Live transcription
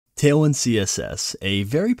Tailwind CSS, a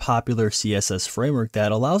very popular CSS framework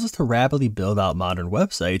that allows us to rapidly build out modern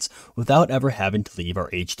websites without ever having to leave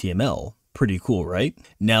our HTML. Pretty cool, right?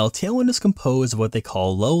 Now, Tailwind is composed of what they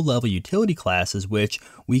call low-level utility classes, which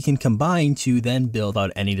we can combine to then build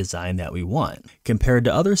out any design that we want. Compared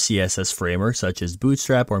to other CSS frameworks such as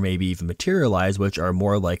Bootstrap or maybe even Materialize, which are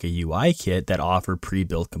more like a UI kit that offer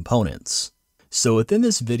pre-built components. So within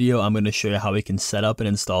this video, I'm going to show you how we can set up and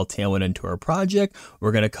install Tailwind into our project.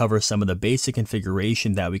 We're going to cover some of the basic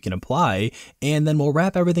configuration that we can apply, and then we'll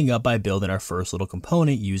wrap everything up by building our first little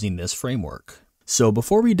component using this framework. So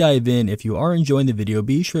before we dive in, if you are enjoying the video,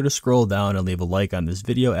 be sure to scroll down and leave a like on this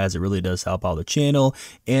video, as it really does help out the channel,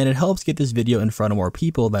 and it helps get this video in front of more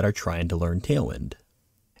people that are trying to learn Tailwind.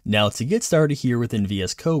 Now, to get started here within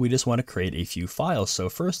VS Code, we just want to create a few files. So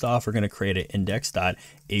first off, we're going to create an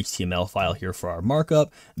index.html file here for our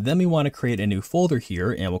markup. Then we want to create a new folder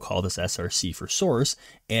here, and we'll call this src for source.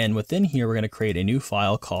 And within here, we're going to create a new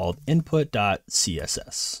file called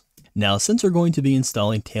input.css. Now, since we're going to be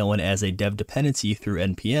installing Tailwind as a dev dependency through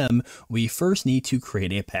npm, we first need to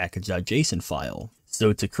create a package.json file.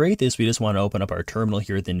 So to create this, we just want to open up our terminal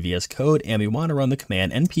here within VS Code, and we want to run the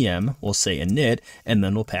command npm, we'll say init, and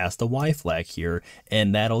then we'll pass the y flag here,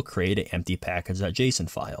 and that'll create an empty package.json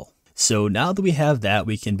file. So now that we have that,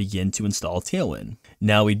 we can begin to install Tailwind.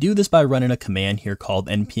 Now we do this by running a command here called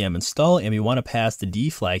npm install, and we want to pass the d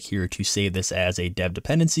flag here to save this as a dev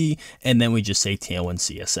dependency, and then we just say Tailwind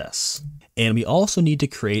CSS. And we also need to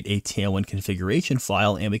create a Tailwind configuration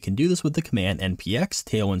file, and we can do this with the command npx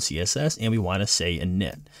Tailwind CSS, and we want to say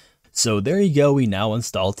init. So there you go, we now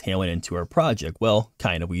install Tailwind into our project. Well,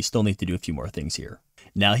 kind of, we still need to do a few more things here.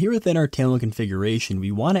 Now here within our Tailwind configuration,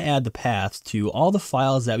 we want to add the paths to all the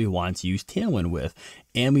files that we want to use Tailwind with,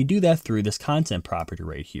 and we do that through this content property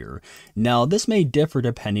right here. Now this may differ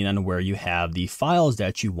depending on where you have the files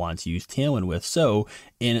that you want to use Tailwind with. So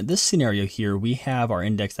in this scenario here, we have our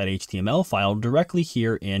index.html file directly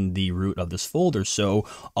here in the root of this folder. So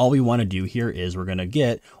all we want to do here is we're going to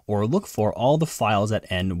get or look for all the files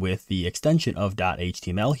that end with the extension of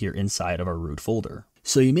 .html here inside of our root folder.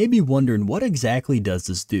 So you may be wondering, what exactly does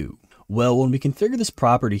this do? Well, when we configure this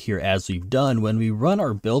property here as we've done, when we run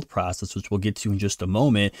our build process, which we'll get to in just a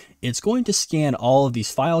moment, it's going to scan all of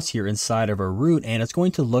these files here inside of our root, and it's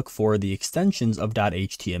going to look for the extensions of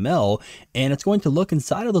 .html, and it's going to look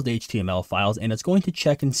inside of those HTML files, and it's going to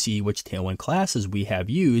check and see which Tailwind classes we have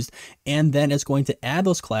used, and then it's going to add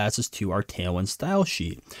those classes to our Tailwind style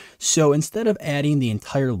sheet. So instead of adding the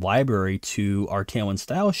entire library to our Tailwind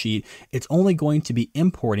style sheet, it's only going to be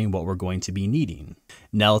importing what we're going to be needing.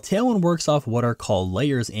 Now, Tailwind works off what are called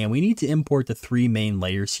layers, and we need to import the three main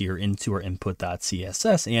layers here into our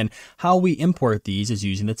input.css, and how we import these is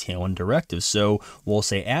using the Tailwind directive. So we'll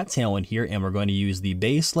say @Tailwind here, and we're going to use the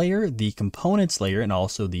base layer, the components layer, and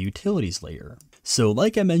also the utilities layer. So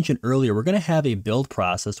like I mentioned earlier, we're going to have a build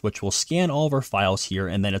process which will scan all of our files here,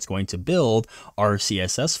 and then it's going to build our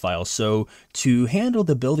CSS files. So to handle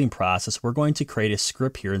the building process, we're going to create a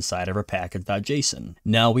script here inside of our package.json.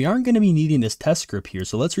 Now we aren't going to be needing this test script here,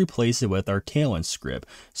 so let's replace it with our Tailwind script.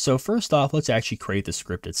 So first off, let's actually create the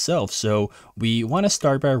script itself. So we want to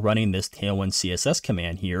start by running this Tailwind CSS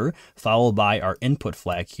command here, followed by our input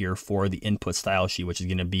flag here for the input style sheet, which is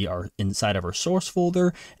going to be our inside of our source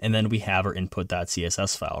folder, and then we have our input.css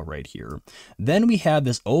file right here. Then we have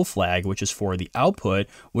this O flag, which is for the output,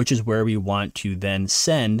 which is where we want to then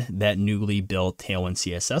send that newly built Tailwind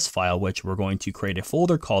CSS file, which we're going to create a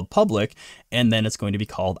folder called public, and then it's going to be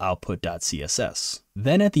called output.css.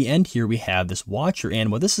 Then at the end here, we have this watcher,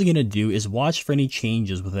 and what this is going to do is watch for any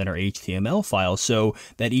changes within our HTML file, so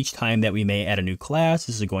that each time that we may add a new class,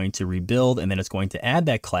 this is going to rebuild, and then it's going to add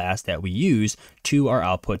that class that we use to our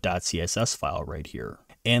output.css file right here.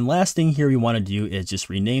 And last thing here we want to do is just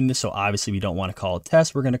rename this. So obviously we don't want to call it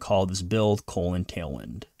test. We're going to call this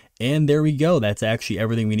build::Tailwind. And there we go. That's actually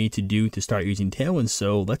everything we need to do to start using Tailwind.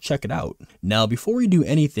 So let's check it out. Now, before we do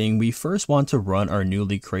anything, we first want to run our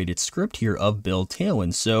newly created script here of build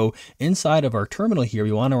Tailwind. So inside of our terminal here,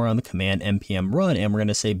 we want to run the command npm run, and we're going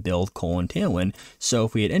to say build::Tailwind. So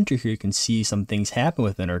if we hit enter here, you can see some things happen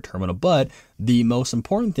within our terminal, but the most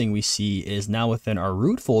important thing we see is now within our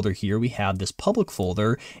root folder here, we have this public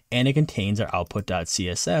folder, and it contains our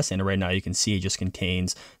output.css. And right now you can see it just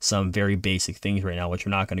contains some very basic things right now, which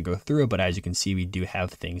we're not going to go through, but as you can see, we do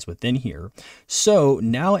have things within here. So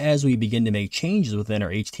now as we begin to make changes within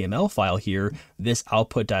our HTML file here, this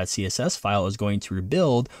output.css file is going to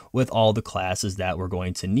rebuild with all the classes that we're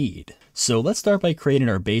going to need. So let's start by creating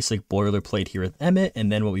our basic boilerplate here with Emmet,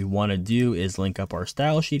 and then what we want to do is link up our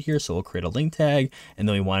style sheet here. So we'll create a link tag, and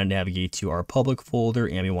then we want to navigate to our public folder,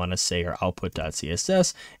 and we want to say our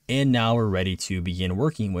output.css, and now we're ready to begin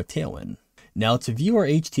working with Tailwind. Now to view our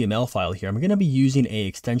HTML file here, I'm going to be using an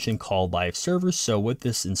extension called Live Server. So with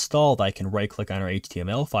this installed, I can right click on our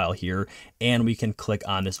HTML file here, and we can click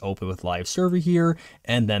on this Open with Live Server here,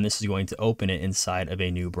 and then this is going to open it inside of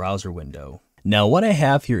a new browser window. Now what I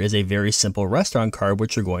have here is a very simple restaurant card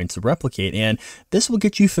which you're going to replicate, and this will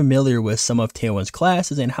get you familiar with some of Tailwind's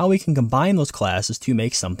classes and how we can combine those classes to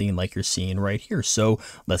make something like you're seeing right here. So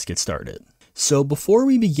let's get started. So before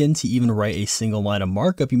we begin to even write a single line of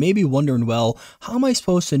markup, you may be wondering, well, how am I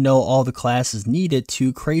supposed to know all the classes needed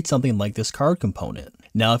to create something like this card component?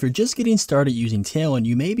 Now, if you're just getting started using Tailwind,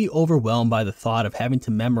 you may be overwhelmed by the thought of having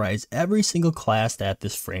to memorize every single class that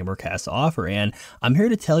this framework has to offer, and I'm here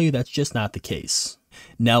to tell you that's just not the case.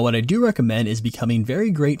 Now, what I do recommend is becoming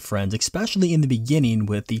very great friends, especially in the beginning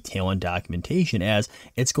with the Tailwind documentation, as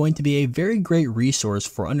it's going to be a very great resource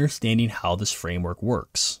for understanding how this framework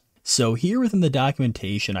works. So here within the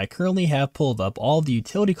documentation, I currently have pulled up all the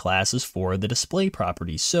utility classes for the display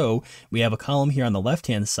properties. So we have a column here on the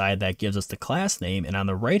left-hand side that gives us the class name, and on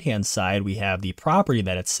the right-hand side, we have the property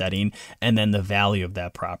that it's setting, and then the value of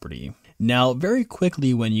that property. Now, very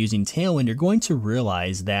quickly when using Tailwind, you're going to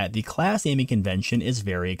realize that the class naming convention is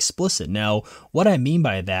very explicit. Now, what I mean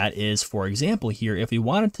by that is, for example here, if we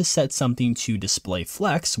wanted to set something to display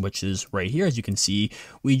flex, which is right here, as you can see,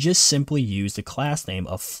 we just simply use the class name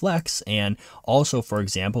of flex. And also, for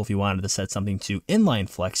example, if we wanted to set something to inline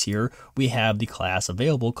flex here, we have the class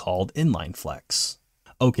available called inline flex.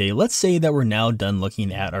 Okay, let's say that we're now done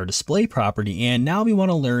looking at our display property, and now we want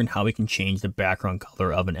to learn how we can change the background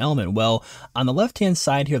color of an element. Well, on the left-hand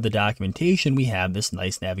side here of the documentation, we have this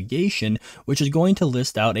nice navigation, which is going to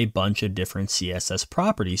list out a bunch of different CSS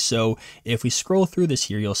properties. So if we scroll through this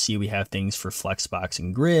here, you'll see we have things for flexbox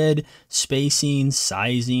and grid, spacing,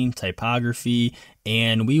 sizing, typography,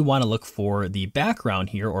 and we want to look for the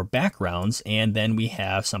background here, or backgrounds, and then we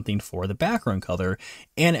have something for the background color.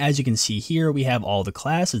 And as you can see here, we have all the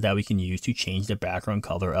classes that we can use to change the background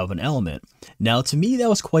color of an element. Now, to me, that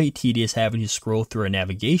was quite tedious having to scroll through our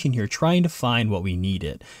navigation here trying to find what we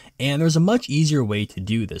needed. And there's a much easier way to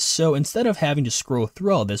do this. So instead of having to scroll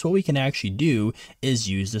through all this, what we can actually do is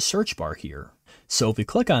use the search bar here. So if we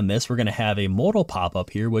click on this, we're going to have a modal pop-up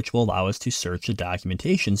here, which will allow us to search the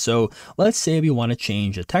documentation. So let's say we want to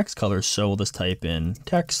change the text color. So we'll just type in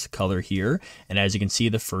text color here. And as you can see,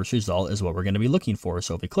 the first result is what we're going to be looking for.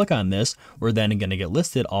 So if we click on this, we're then going to get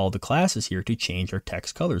listed all the classes here to change our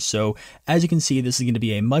text colors. So as you can see, this is going to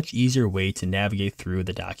be a much easier way to navigate through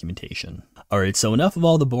the documentation. All right, so enough of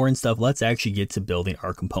all the boring stuff. Let's actually get to building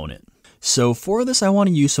our component. So for this, I want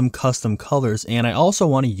to use some custom colors, and I also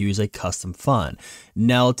want to use a custom font.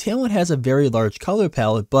 Now, Tailwind has a very large color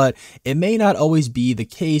palette, but it may not always be the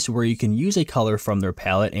case where you can use a color from their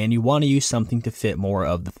palette and you want to use something to fit more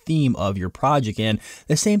of the theme of your project. And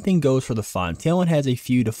the same thing goes for the font. Tailwind has a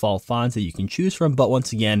few default fonts that you can choose from, but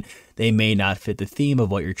once again, they may not fit the theme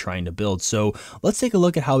of what you're trying to build. So let's take a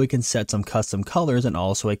look at how we can set some custom colors and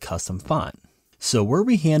also a custom font. So where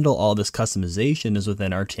we handle all this customization is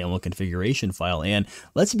within our Tailwind configuration file, and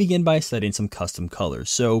let's begin by setting some custom colors.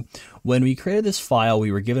 So when we created this file,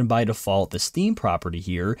 we were given by default this theme property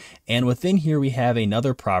here, and within here we have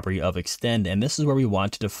another property of extend, and this is where we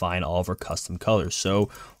want to define all of our custom colors. So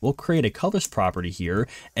we'll create a colors property here,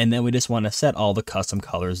 and then we just want to set all the custom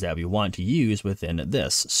colors that we want to use within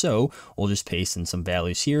this. So we'll just paste in some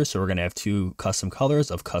values here. So we're going to have two custom colors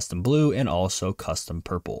of custom blue and also custom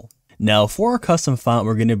purple. Now for our custom font,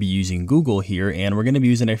 we're going to be using Google here, and we're going to be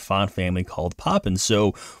using a font family called Poppin.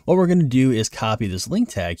 So what we're going to do is copy this link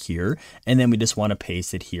tag here, and then we just want to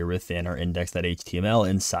paste it here within our index.html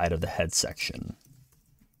inside of the head section.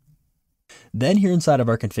 Then here inside of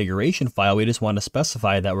our configuration file, we just want to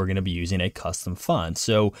specify that we're going to be using a custom font.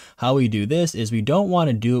 So how we do this is we don't want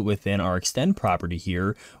to do it within our extend property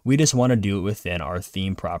here. We just want to do it within our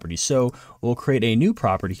theme property. So we'll create a new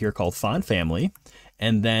property here called font family.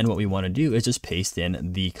 And then what we want to do is just paste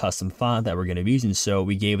in the custom font that we're going to be using. So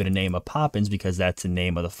we gave it a name of Poppins because that's the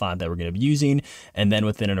name of the font that we're going to be using. And then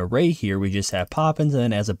within an array here, we just have Poppins, and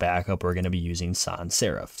then as a backup, we're going to be using sans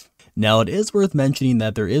serif. Now, it is worth mentioning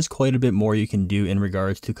that there is quite a bit more you can do in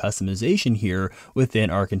regards to customization here within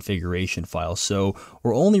our configuration file. So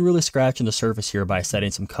we're only really scratching the surface here by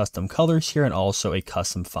setting some custom colors here and also a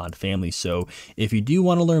custom font family. So if you do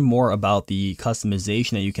want to learn more about the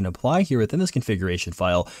customization that you can apply here within this configuration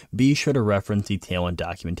file, be sure to reference the Tailwind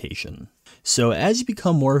documentation. So as you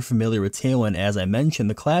become more familiar with Tailwind, as I mentioned,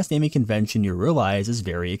 the class naming convention you realize is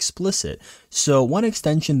very explicit. So one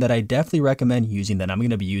extension that I definitely recommend using, that I'm going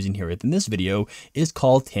to be using here within this video, is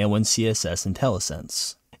called Tailwind CSS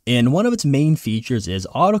IntelliSense. And one of its main features is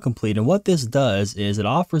autocomplete, and what this does is it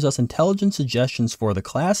offers us intelligent suggestions for the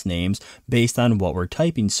class names based on what we're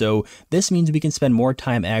typing. So this means we can spend more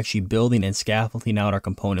time actually building and scaffolding out our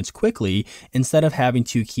components quickly instead of having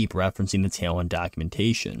to keep referencing the Tailwind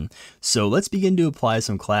documentation. So let's begin to apply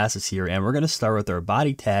some classes here, and we're going to start with our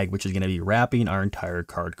body tag, which is going to be wrapping our entire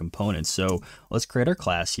card component. So let's create our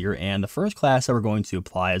class here, and the first class that we're going to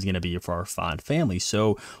apply is going to be for our font family.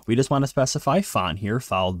 So we just want to specify font here,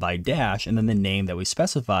 followed by dash, and then the name that we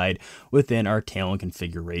specified within our Tailwind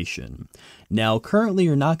configuration. Now, currently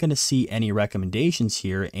you're not going to see any recommendations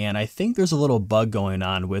here, and I think there's a little bug going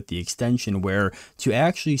on with the extension where to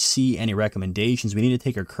actually see any recommendations, we need to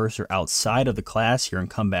take our cursor outside of the class here and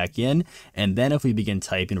come back in, and then if we begin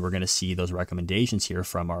typing, we're going to see those recommendations here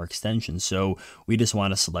from our extension. So we just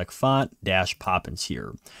want to select font dash poppins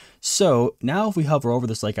here. So now if we hover over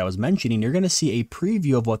this, like I was mentioning, you're going to see a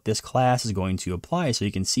preview of what this class is going to apply. So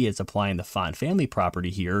you can see it's applying the font family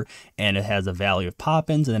property here, and it has a value of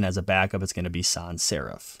poppins, and then as a backup, it's going to be sans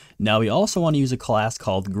serif. Now we also want to use a class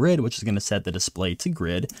called grid, which is going to set the display to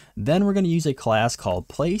grid. Then we're going to use a class called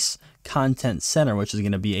place content center, which is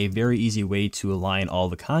going to be a very easy way to align all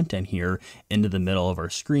the content here into the middle of our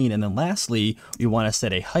screen. And then lastly, we want to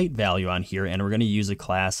set a height value on here, and we're going to use a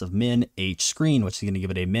class of min h screen, which is going to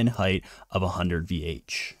give it a min height of 100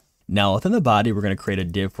 VH. Now within the body, we're going to create a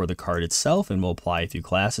div for the card itself, and we'll apply a few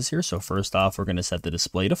classes here. So first off, we're going to set the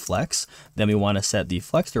display to flex. Then we want to set the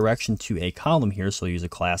flex direction to a column here, so we'll use a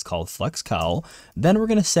class called flex col. Then we're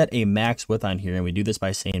going to set a max width on here, and we do this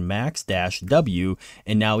by saying max dash w,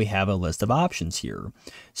 and now we have a list of options here.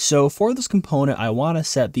 So for this component, I want to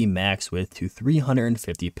set the max width to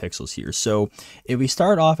 350 pixels here. So if we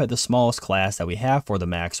start off at the smallest class that we have for the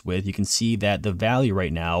max width, you can see that the value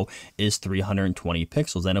right now is 320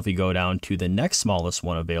 pixels. And if we go down to the next smallest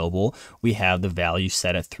one available, we have the value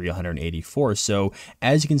set at 384. So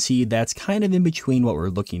as you can see, that's kind of in between what we're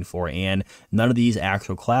looking for, and none of these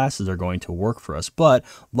actual classes are going to work for us. But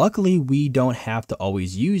luckily, we don't have to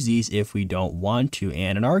always use these if we don't want to.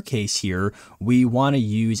 And in our case here, we want to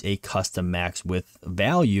use a custom max width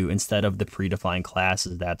value instead of the predefined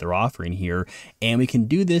classes that they're offering here. And we can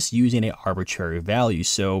do this using an arbitrary value.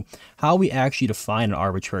 So how we actually define an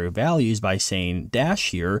arbitrary value is by saying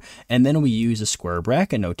dash here, and then we use a square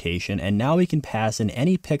bracket notation, and now we can pass in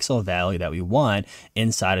any pixel value that we want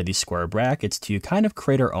inside of these square brackets to kind of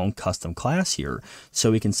create our own custom class here.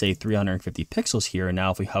 So we can say 350 pixels here, and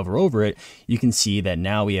now if we hover over it, you can see that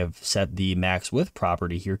now we have set the max width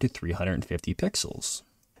property here to 350 pixels.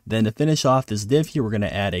 Then to finish off this div here, we're going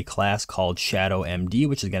to add a class called shadow MD,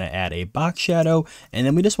 which is going to add a box shadow, and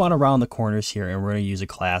then we just want to round the corners here, and we're going to use a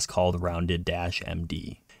class called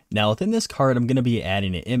rounded-MD. Now within this card, I'm going to be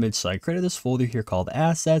adding an image, so I created this folder here called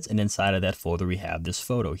assets, and inside of that folder we have this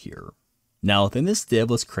photo here. Now within this div,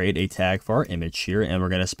 let's create a tag for our image here, and we're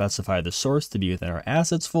going to specify the source to be within our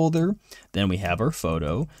assets folder. Then we have our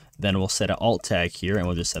photo. Then we'll set an alt tag here, and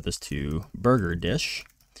we'll just set this to burger dish.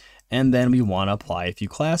 And then we want to apply a few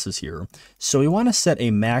classes here. So we want to set a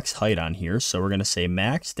max height on here. So we're going to say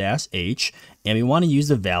max dash h, and we want to use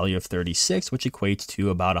the value of 36, which equates to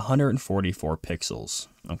about 144 pixels.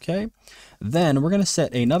 Okay. Then we're going to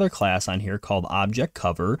set another class on here called object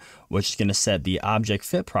cover, which is going to set the object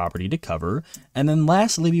fit property to cover. And then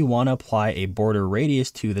lastly, we want to apply a border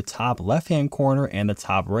radius to the top left-hand corner and the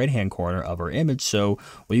top right-hand corner of our image. So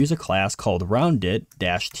we'll use a class called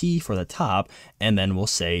rounded-t for the top, and then we'll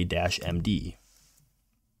say -md.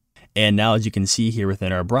 And now as you can see here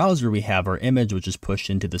within our browser, we have our image, which is pushed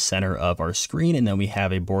into the center of our screen, and then we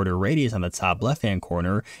have a border radius on the top left-hand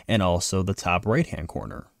corner and also the top right-hand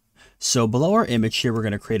corner. So below our image here, we're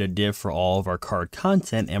going to create a div for all of our card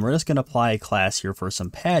content, and we're just going to apply a class here for some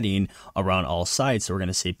padding around all sides. So we're going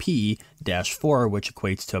to say p-4, which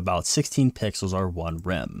equates to about 16 pixels or 1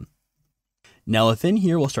 rem. Now within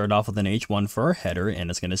here, we'll start off with an H1 for our header,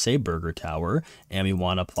 and it's going to say Burger Tower, and we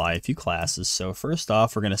want to apply a few classes. So first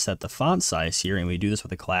off, we're going to set the font size here, and we do this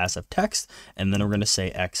with a class of text, and then we're going to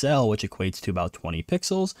say XL, which equates to about 20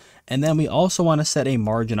 pixels. And then we also want to set a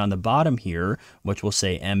margin on the bottom here, which will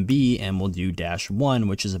say MB, and we'll do -1,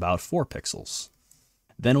 which is about 4 pixels.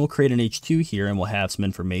 Then we'll create an H2 here, and we'll have some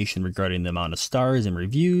information regarding the amount of stars and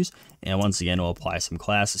reviews. And once again, we'll apply some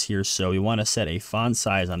classes here. So we want to set a font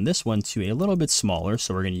size on this one to a little bit smaller.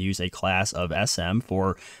 So we're going to use a class of SM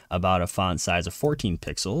for about a font size of 14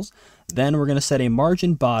 pixels. Then we're going to set a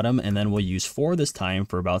margin bottom, and then we'll use 4 this time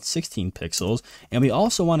for about 16 pixels. And we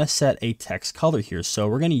also want to set a text color here. So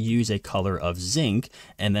we're going to use a color of zinc,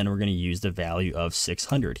 and then we're going to use the value of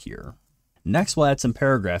 600 here. Next, we'll add some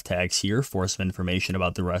paragraph tags here for some information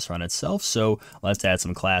about the restaurant itself. So let's add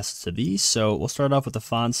some classes to these. So we'll start off with the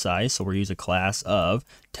font size. So we'll use a class of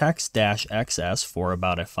text-xs for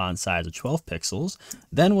about a font size of 12 pixels.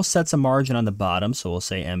 Then we'll set some margin on the bottom. So we'll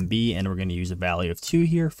say MB, and we're going to use a value of 2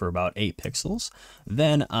 here for about 8 pixels.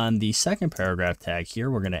 Then on the second paragraph tag here,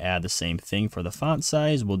 we're going to add the same thing for the font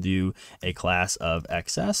size. We'll do a class of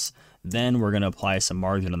XS. Then we're going to apply some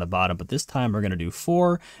margin on the bottom, but this time we're going to do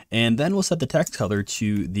 4. And then we'll set the text color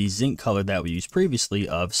to the zinc color that we used previously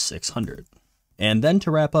of 600. And then to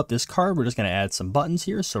wrap up this card, we're just going to add some buttons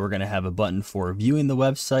here. So we're going to have a button for viewing the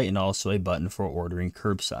website and also a button for ordering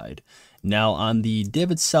curbside. Now on the div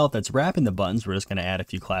itself that's wrapping the buttons, we're just going to add a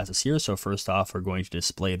few classes here. So first off, we're going to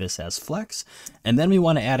display this as flex. And then we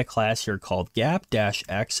want to add a class here called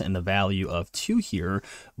gap-x and the value of 2 here,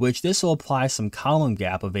 which this will apply some column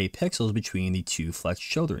gap of 8 pixels between the 2 flex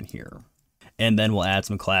children here. And then we'll add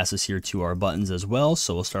some classes here to our buttons as well.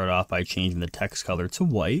 So we'll start off by changing the text color to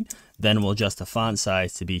white. Then we'll adjust the font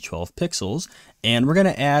size to be 12 pixels. And we're going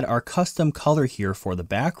to add our custom color here for the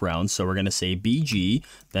background. So we're going to say BG,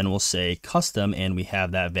 then we'll say custom, and we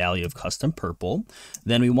have that value of custom purple.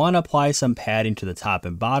 Then we want to apply some padding to the top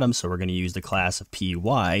and bottom. So we're going to use the class of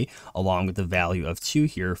PY along with the value of 2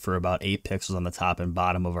 here for about 8 pixels on the top and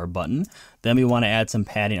bottom of our button. Then we want to add some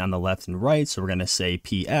padding on the left and right. So we're going to say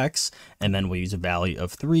PX, and then we'll use a value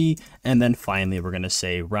of 3. And then finally, we're going to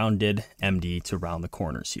say rounded MD to round the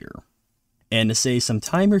corners here. And to save some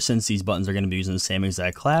time here, since these buttons are going to be using the same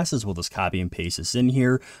exact classes, we'll just copy and paste this in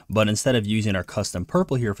here. But instead of using our custom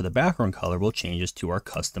purple here for the background color, we'll change this to our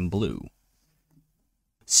custom blue.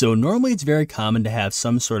 So normally it's very common to have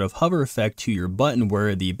some sort of hover effect to your button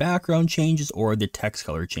where the background changes or the text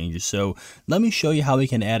color changes. So let me show you how we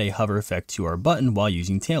can add a hover effect to our button while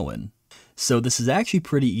using Tailwind. So this is actually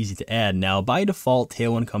pretty easy to add. Now by default,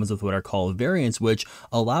 Tailwind comes with what are called variants, which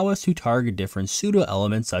allow us to target different pseudo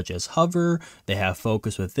elements such as hover, they have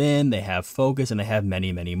focus within, they have focus, and they have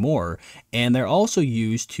many, many more. And they're also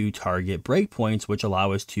used to target breakpoints, which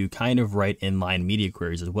allow us to kind of write inline media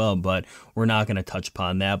queries as well, but we're not going to touch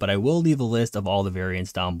upon that, but I will leave a list of all the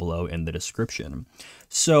variants down below in the description.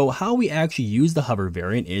 So how we actually use the hover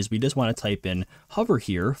variant is we just want to type in hover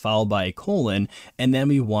here, followed by a colon, and then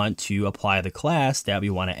we want to apply the class that we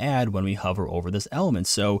want to add when we hover over this element.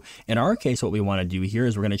 So in our case, what we want to do here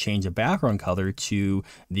is we're going to change the background color to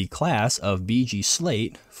the class of BG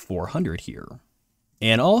Slate 400 here.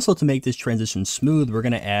 And also to make this transition smooth, we're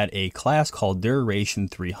going to add a class called Duration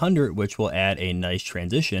 300, which will add a nice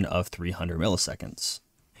transition of 300 milliseconds.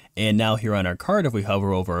 And now here on our card, if we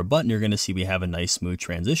hover over our button, you're going to see we have a nice smooth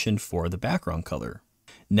transition for the background color.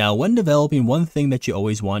 Now, when developing, one thing that you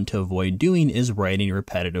always want to avoid doing is writing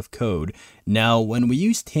repetitive code. Now, when we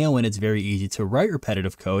use Tailwind, it's very easy to write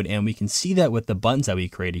repetitive code, and we can see that with the buttons that we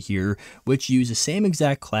created here, which use the same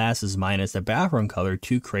exact classes minus the background color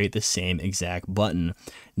to create the same exact button.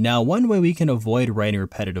 Now, one way we can avoid writing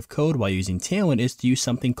repetitive code while using Tailwind is to use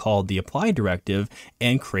something called the apply directive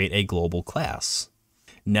and create a global class.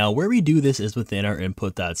 Now, where we do this is within our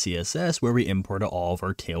input.css, where we import all of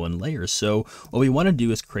our Tailwind layers. So what we want to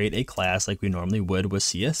do is create a class like we normally would with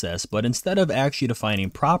CSS, but instead of actually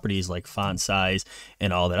defining properties like font size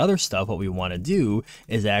and all that other stuff, what we want to do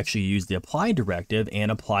is actually use the apply directive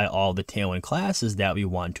and apply all the Tailwind classes that we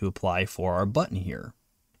want to apply for our button here.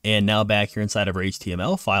 And now back here inside of our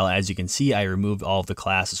HTML file, as you can see, I removed all of the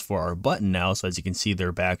classes for our button now. So as you can see,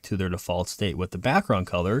 they're back to their default state with the background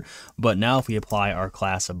color. But now if we apply our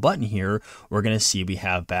class of button here, we're going to see we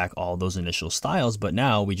have back all those initial styles, but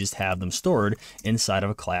now we just have them stored inside of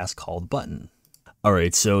a class called button.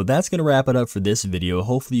 Alright, so that's going to wrap it up for this video.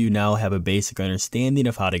 Hopefully you now have a basic understanding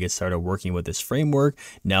of how to get started working with this framework.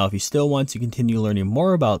 Now, if you still want to continue learning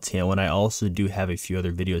more about Tailwind, I also do have a few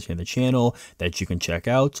other videos here on the channel that you can check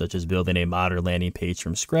out, such as building a modern landing page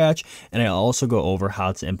from scratch, and I also go over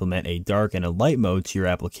how to implement a dark and a light mode to your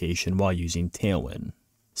application while using Tailwind.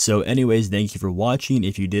 So anyways, thank you for watching.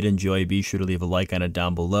 If you did enjoy, be sure to leave a like on it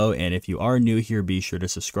down below. And if you are new here, be sure to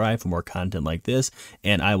subscribe for more content like this.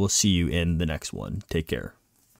 And I will see you in the next one. Take care.